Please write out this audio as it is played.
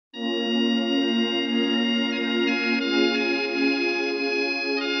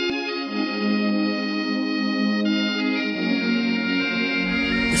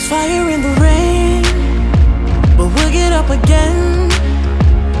fire in the rain, but we'll get up again.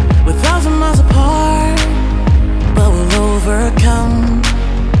 We're 1,000 miles apart, but we'll overcome.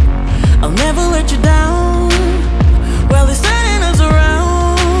 I'll never let you down. Well, it's turning us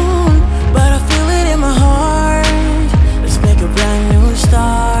around, but I feel it in my heart. Let's make a brand new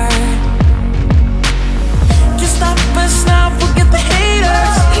start. Just stop us now, forget the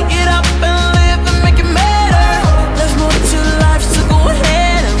haters. Get up and live and make it matter. There's more to life, so go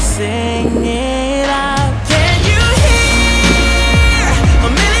ahead and sing it out. Can you hear a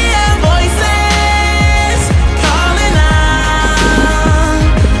million voices calling out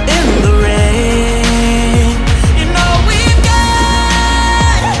in the rain? You know we've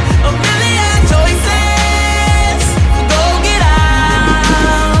got a million choices. Go get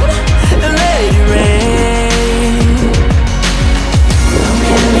out and let it rain. A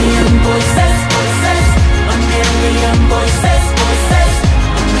million voices, voices, a million voices, voices,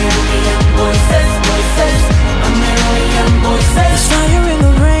 a million voices, voices, a million voices. There's fire in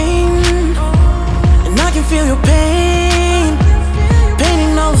the rain, and I can feel your pain,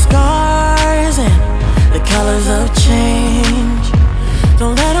 painting all the scars and the colors of change.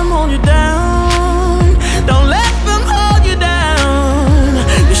 Don't let them hold you down. Don't let them hold you down.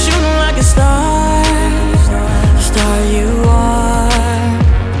 You're shooting like a star, the star you are.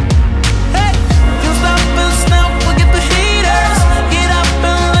 Hey, you stop us now, forget the haters. Get up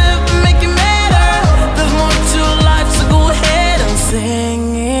and live and make it matter. There's more to life, so go ahead and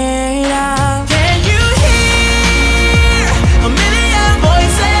sing it out. Can you hear a million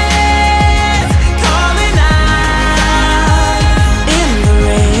voices calling out in the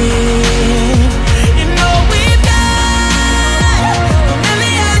rain? You know we've got a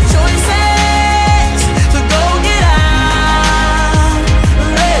million choices, so go get out and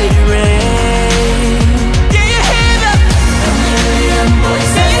let it rain. Can you hear them? A million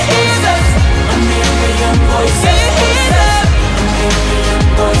voices. Can you hear them? A million voices. Can you hear them? A million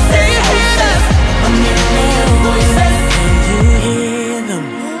voices. Can you hear them? A million voices. Can you hear them?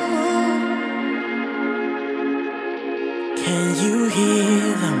 Can you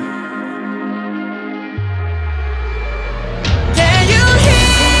hear them? Can you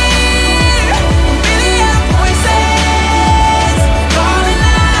hear a million voices calling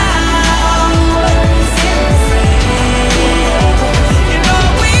out in the rain? You know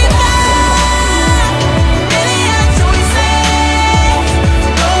we've got a million choices.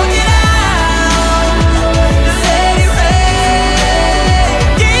 Go get out and let it rain.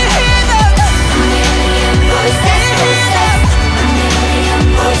 Can you hear them? A million voices. Can you hear them? A million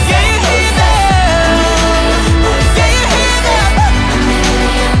voices. Can you hear them? Can you hear them? A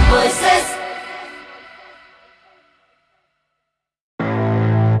million voices.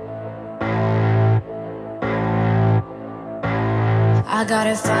 I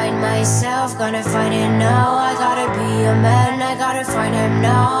gotta find myself, gonna find it now. I gotta be a man, I gotta find him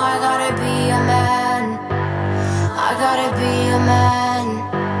now. I gotta be a man, I gotta be a man.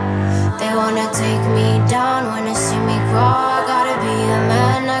 They wanna take me down, wanna see me grow. I gotta be a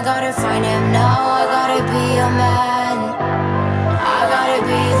man, I gotta find him now. I gotta be a man, I gotta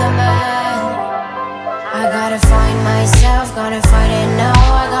be the man. I gotta find myself, gotta find it now.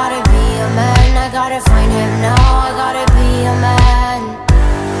 I gotta be a man, I gotta find him now. I gotta be a man,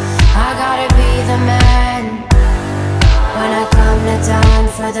 I gotta be the man. When I come to town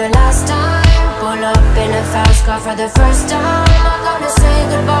for the last time, pull up in a fast car for the first time. I gotta say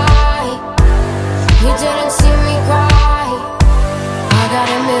goodbye, you didn't see me cry. I got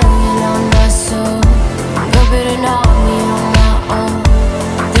a million on my soul, you better know me on my own.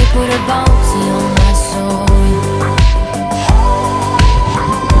 They put a bounty on my soul.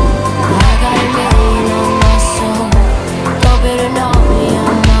 I got a million on my soul, you better know me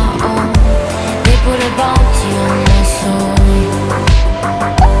on my own. They put a bounty on my soul.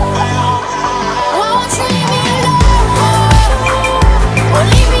 Won't you leave me alone? Won't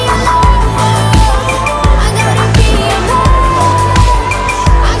leave me alone? I gotta be a man,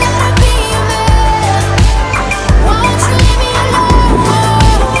 I gotta be a man. Won't you leave me alone?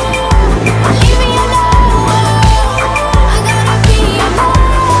 Leave me alone. I gotta be a man,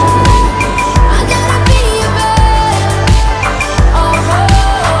 I gotta be a man. Oh, oh,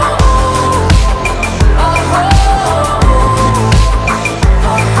 oh, oh, my fire.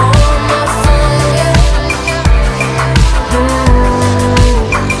 Oh, oh,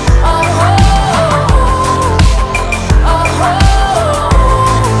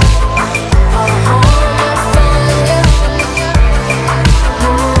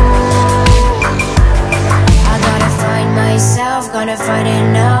 I gotta find myself, gotta find it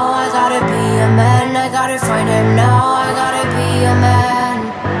now. I gotta be a man, I gotta find him now. I gotta be a man.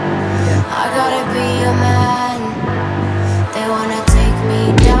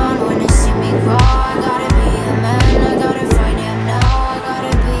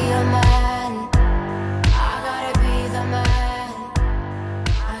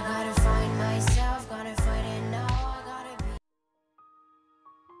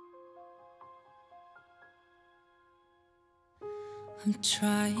 I'm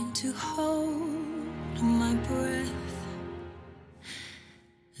trying to hold my breath,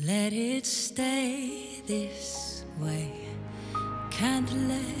 let it stay this way. Can't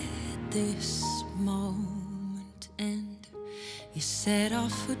let this moment end. You set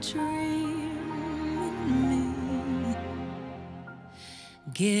off a dream in me,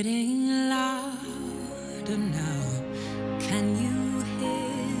 getting louder now. Can you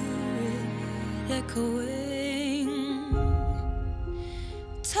hear it echoing?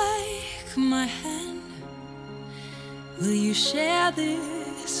 Take my hand, will you share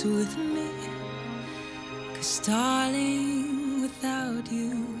this with me? 'Cause darling, without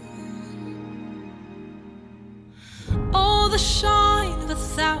you, all the shine of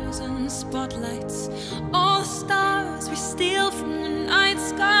 1,000 spotlights, all the stars we steal from the night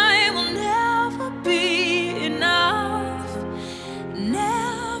sky will never be enough,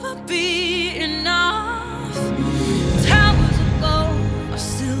 never be enough. Towers of gold are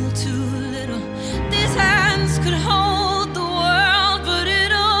still too little. These hands could hold the world, but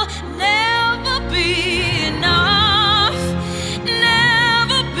it'll never be enough,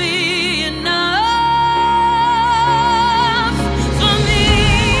 never be enough for me.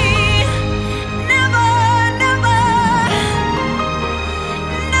 Never, never,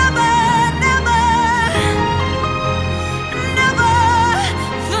 never, never, never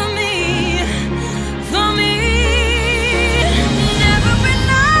for me, for me. Never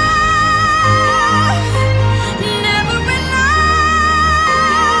enough, never enough,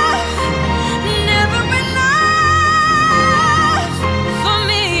 never enough for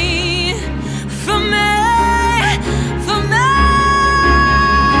me, for me, for me.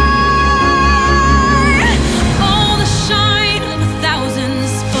 All the shine of 1,000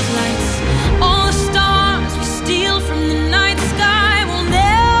 spotlights, all the stars we steal from the night sky will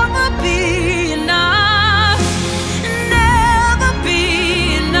never be enough, never be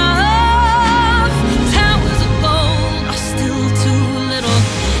enough. Towers of gold are still too little.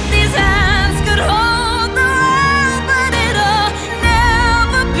 These hands could hold the world, but it'll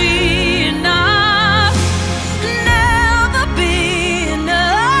never be enough, never be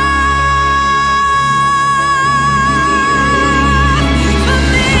enough for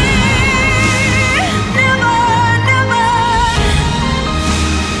me. Never, never,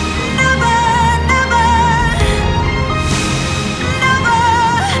 never, never, never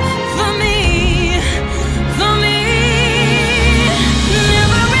for me, for me.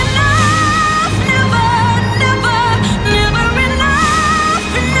 Never enough, never, never, never enough,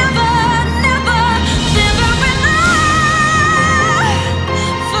 never, never, never enough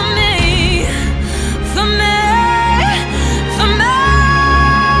for me, for me, for me.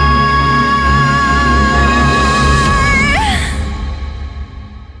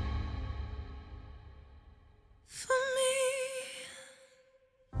 For me.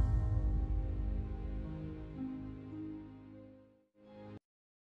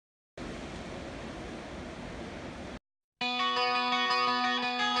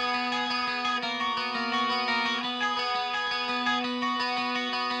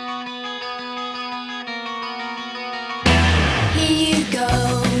 Here you go,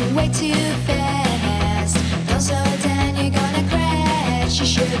 way too fast. Don't slow down, you're gonna crash. You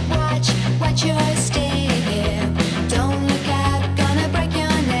should watch your step. Don't look out, gonna break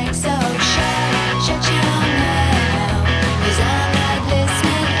your neck. So shut your mouth, 'cause I'm not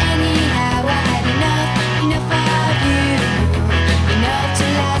listening anyhow. I had enough of you, enough to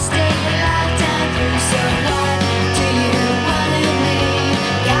last a lifetime through. So what do you want of me?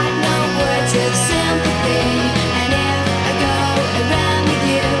 Got no words of sympathy, and if I go around with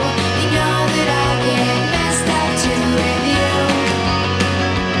you, you know that I get messed up too with you.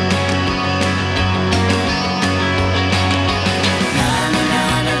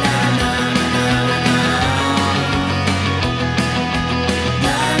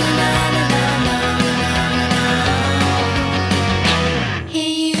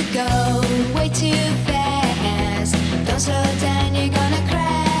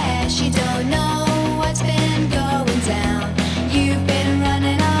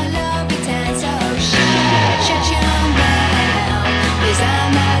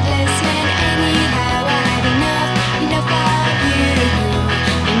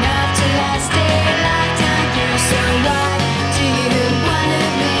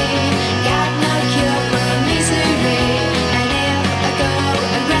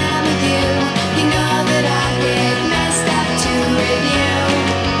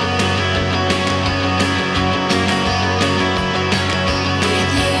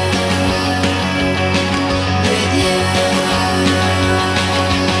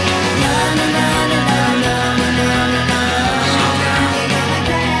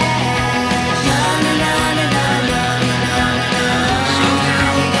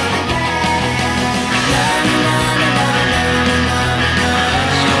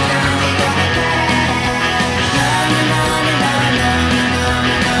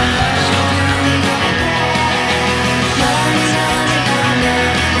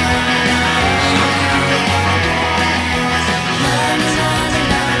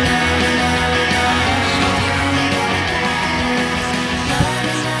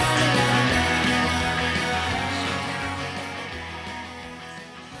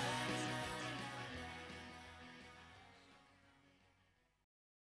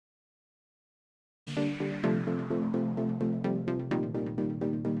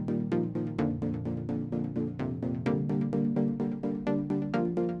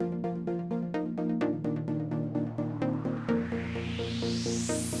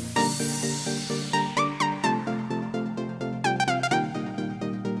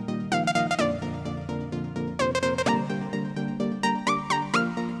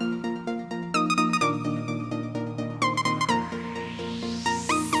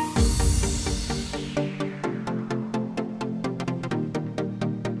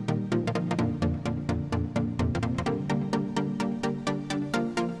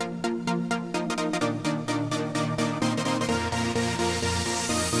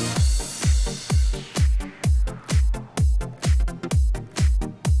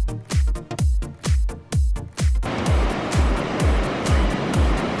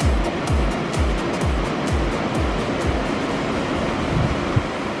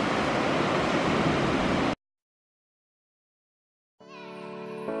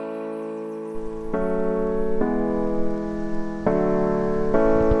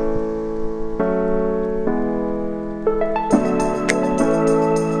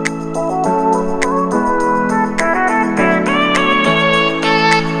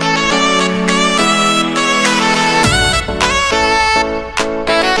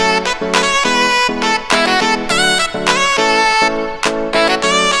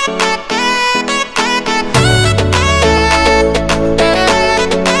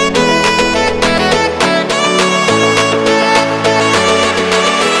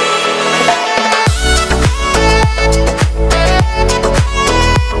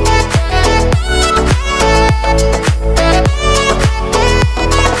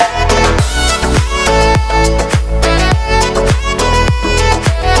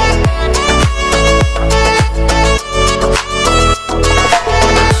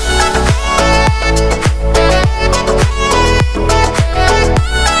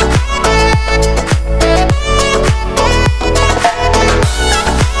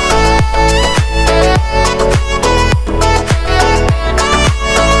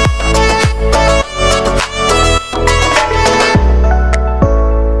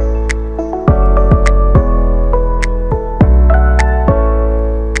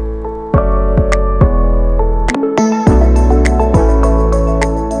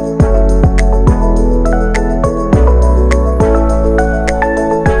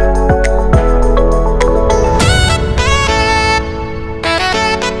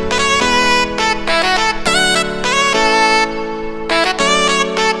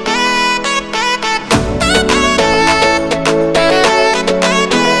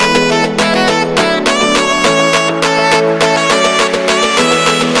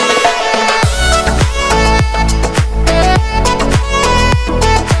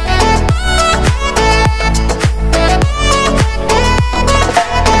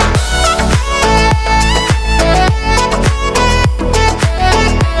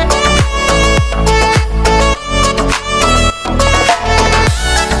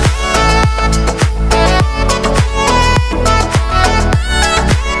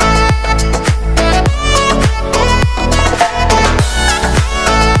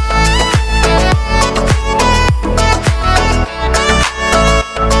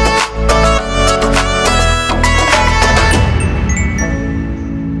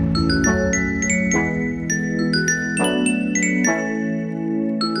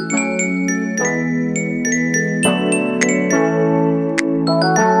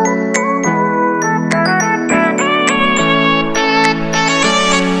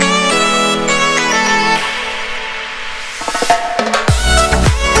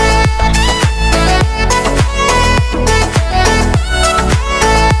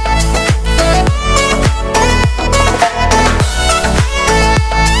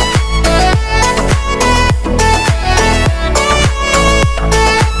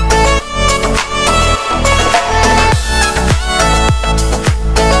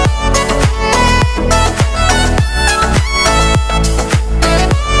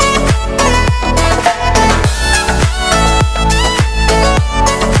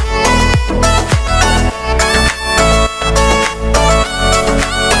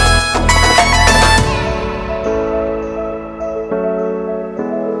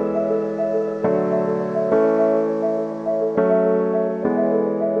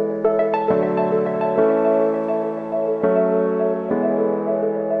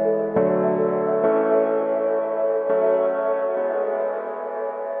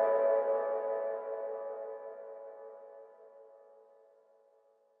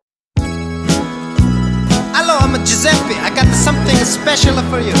 special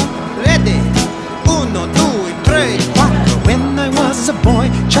for you. Ready? Uno, due, tre, quattro. When I was a boy,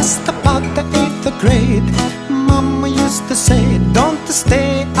 just about the 8th grade, Mama used to say, don't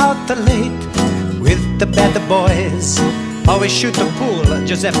stay out late with the bad boys. Always shoot the pool,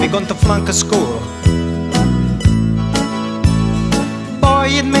 Giuseppe going to flunk a school. Boy,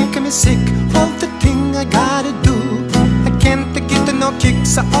 it make me sick, all the thing I gotta do. I can't get no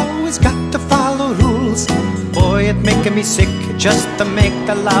kicks, I always got to follow rules. Boy, it make me sick, just to make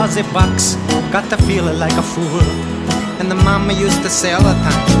the lousy bucks. Got to feel like a fool. And the mama used to say all the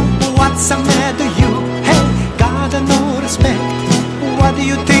time, what's the matter you? Hey, gotta no respect. What do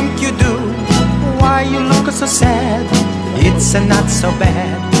you think you do? Why you look so sad? It's not so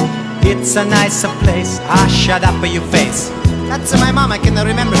bad, it's a nicer place. Ah, shut up your face. That's my mom, I can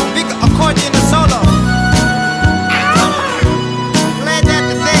remember. Big accordion solo. Play that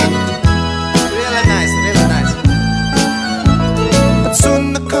thing. Really nice, really nice. But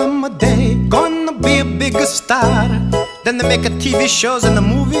soon there come a day, gonna be a big star. Then they make a TV shows and the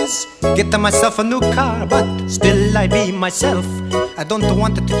movies. Get myself a new car, but still I be myself. I don't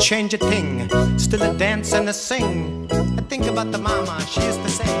want it to change a thing. Still a dance and a sing. I think about the mama, she used to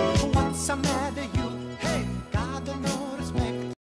say, what's the matter?